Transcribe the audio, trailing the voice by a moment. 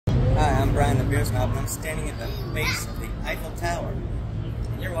I'm Brian the Beer Snob, and I'm standing at the base of the Eiffel Tower.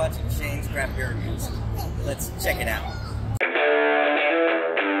 And you're watching Shane's Craft Beer Reviews. Let's check it out.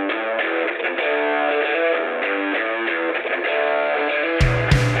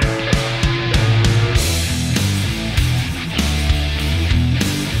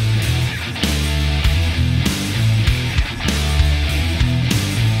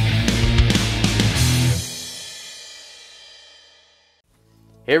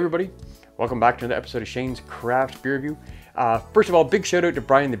 Hey everybody, welcome back to another episode of Shane's Craft Beer Review. First of all, big shout out to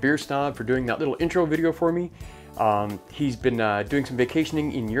Brian the Beer Snob for doing that little intro video for me. He's been doing some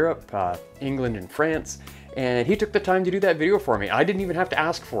vacationing in Europe, England and France, and he took the time to do that video for me. I didn't even have to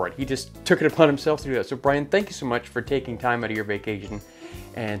ask for it. He just took it upon himself to do that. So Brian, thank you so much for taking time out of your vacation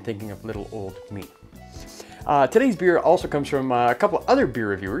and thinking of little old me. Today's beer also comes from a couple of other beer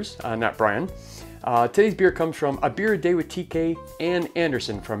reviewers, not Brian. Today's beer comes from A Beer a Day with TK and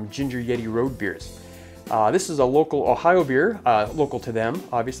Anderson from Ginger Yeti Road Beers. This is a local Ohio beer, local to them,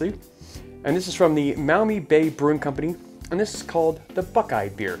 obviously. And this is from the Maumee Bay Brewing Company, and this is called the Buckeye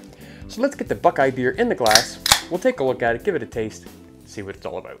beer. So let's get the Buckeye beer in the glass. We'll take a look at it, give it a taste, see what it's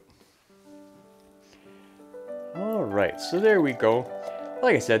all about. All right, so there we go.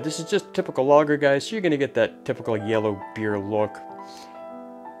 Like I said, this is just typical lager, guys, so you're gonna get that typical yellow beer look.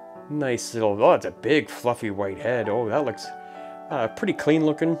 Nice little, oh, it's a big fluffy white head. Oh, that looks pretty clean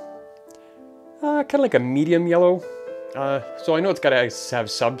looking. Kind of like a medium yellow. So I know it's got to have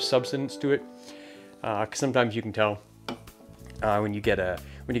substance to it. Cause sometimes you can tell when you get a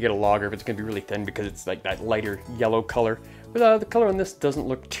lager if it's going to be really thin because it's like that lighter yellow color. But the color on this doesn't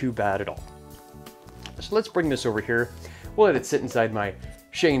look too bad at all. So let's bring this over here. We'll let it sit inside my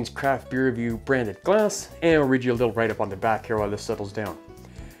Shane's Craft Beer Review branded glass, and I'll read you a little write-up on the back here while this settles down.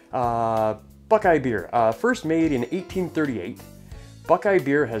 Buckeye beer, first made in 1838. Buckeye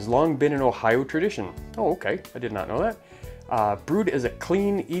beer has long been an Ohio tradition. Oh, okay, I did not know that. Brewed as a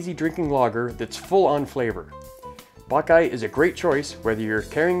clean, easy drinking lager that's full on flavor. Buckeye is a great choice whether you're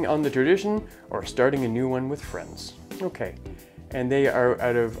carrying on the tradition or starting a new one with friends. Okay, and they are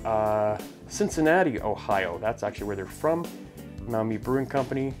out of Cincinnati, Ohio. That's actually where they're from. Maumee Brewing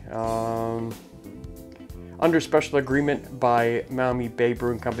Company. Under special agreement by Maumee Bay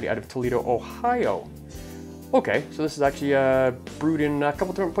Brewing Company out of Toledo, Ohio. Okay, so this is actually brewed in a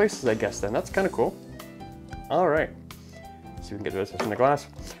couple different places, I guess, then. That's kind of cool. All right. Let's see if we can get this in the glass.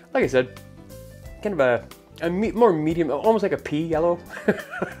 Like I said, kind of a more medium, almost like a pea yellow.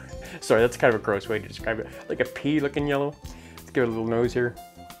 Sorry, that's kind of a gross way to describe it. Like a pea-looking yellow. Let's give it a little nose here.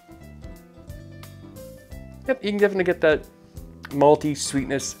 Yep, you can definitely get that malty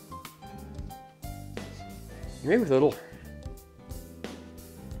sweetness. Maybe with a little,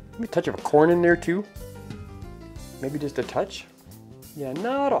 maybe a touch of corn in there too. Maybe just a touch. Yeah,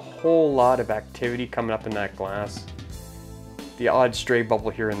 not a whole lot of activity coming up in that glass. The odd stray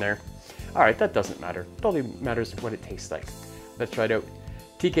bubble here and there. All right, that doesn't matter. It only matters what it tastes like. Let's try it out.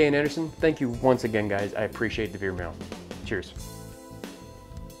 TK and Anderson, thank you once again, guys. I appreciate the beer mail. Cheers.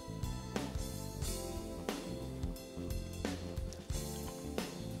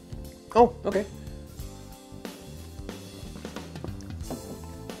 Oh, okay.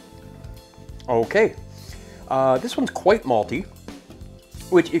 Okay, this one's quite malty,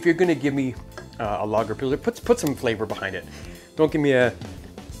 which if you're going to give me a lager pilsner, put some flavor behind it. Don't give me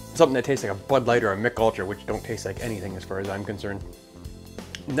something that tastes like a Bud Light or a Mick Ultra, which don't taste like anything as far as I'm concerned.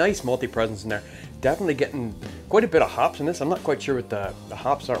 Nice malty presence in there. Definitely getting quite a bit of hops in this. I'm not quite sure what the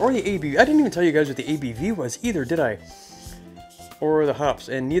hops are, or the ABV. I didn't even tell you guys what the ABV was either, did I? Or the hops,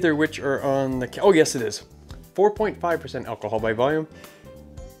 and neither which are on the, oh yes it is. 4.5% alcohol by volume.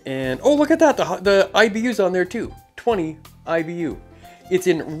 And oh, look at that, the IBU's on there too, 20 IBU. It's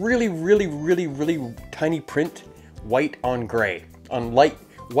in really, really, really, really tiny print, white on gray,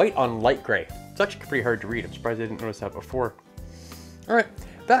 white on light gray. It's actually pretty hard to read. I'm surprised I didn't notice that before. All right,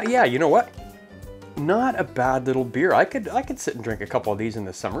 yeah, you know what? Not a bad little beer. I could sit and drink a couple of these in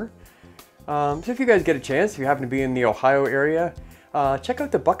the summer. So if you guys get a chance, if you happen to be in the Ohio area, check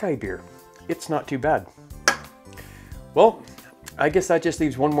out the Buckeye beer. It's not too bad. Well, I guess that just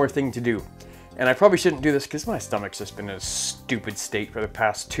leaves one more thing to do. And I probably shouldn't do this because my stomach's just been in a stupid state for the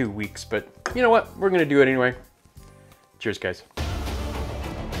past 2 weeks, but you know what? We're gonna do it anyway. Cheers, guys.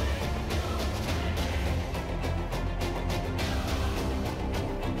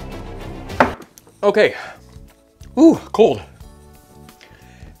 Okay. Ooh, cold.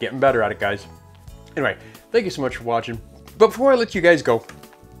 Getting better at it, guys. Anyway, thank you so much for watching. But before I let you guys go,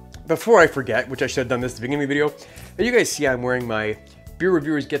 before I forget, which I should have done this at the beginning of the video, you guys see I'm wearing my Beer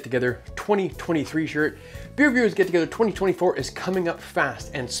Reviewers Get Together 2023 shirt Beer Reviewers Get Together 2024 is coming up fast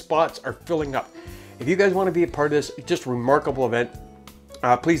and spots are filling up. If you guys want to be a part of this just remarkable event,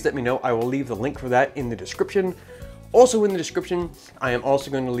 please let me know. I will leave the link for that in the description. Also in the description, I am also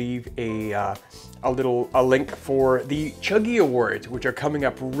going to leave a link for the Chuggy Awards, which are coming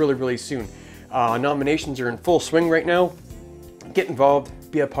up really soon. Nominations are in full swing right now. Get involved,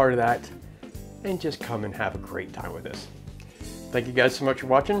 be a part of that, and just come and have a great time with us. Thank you guys so much for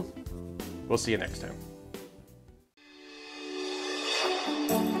watching. We'll see you next time.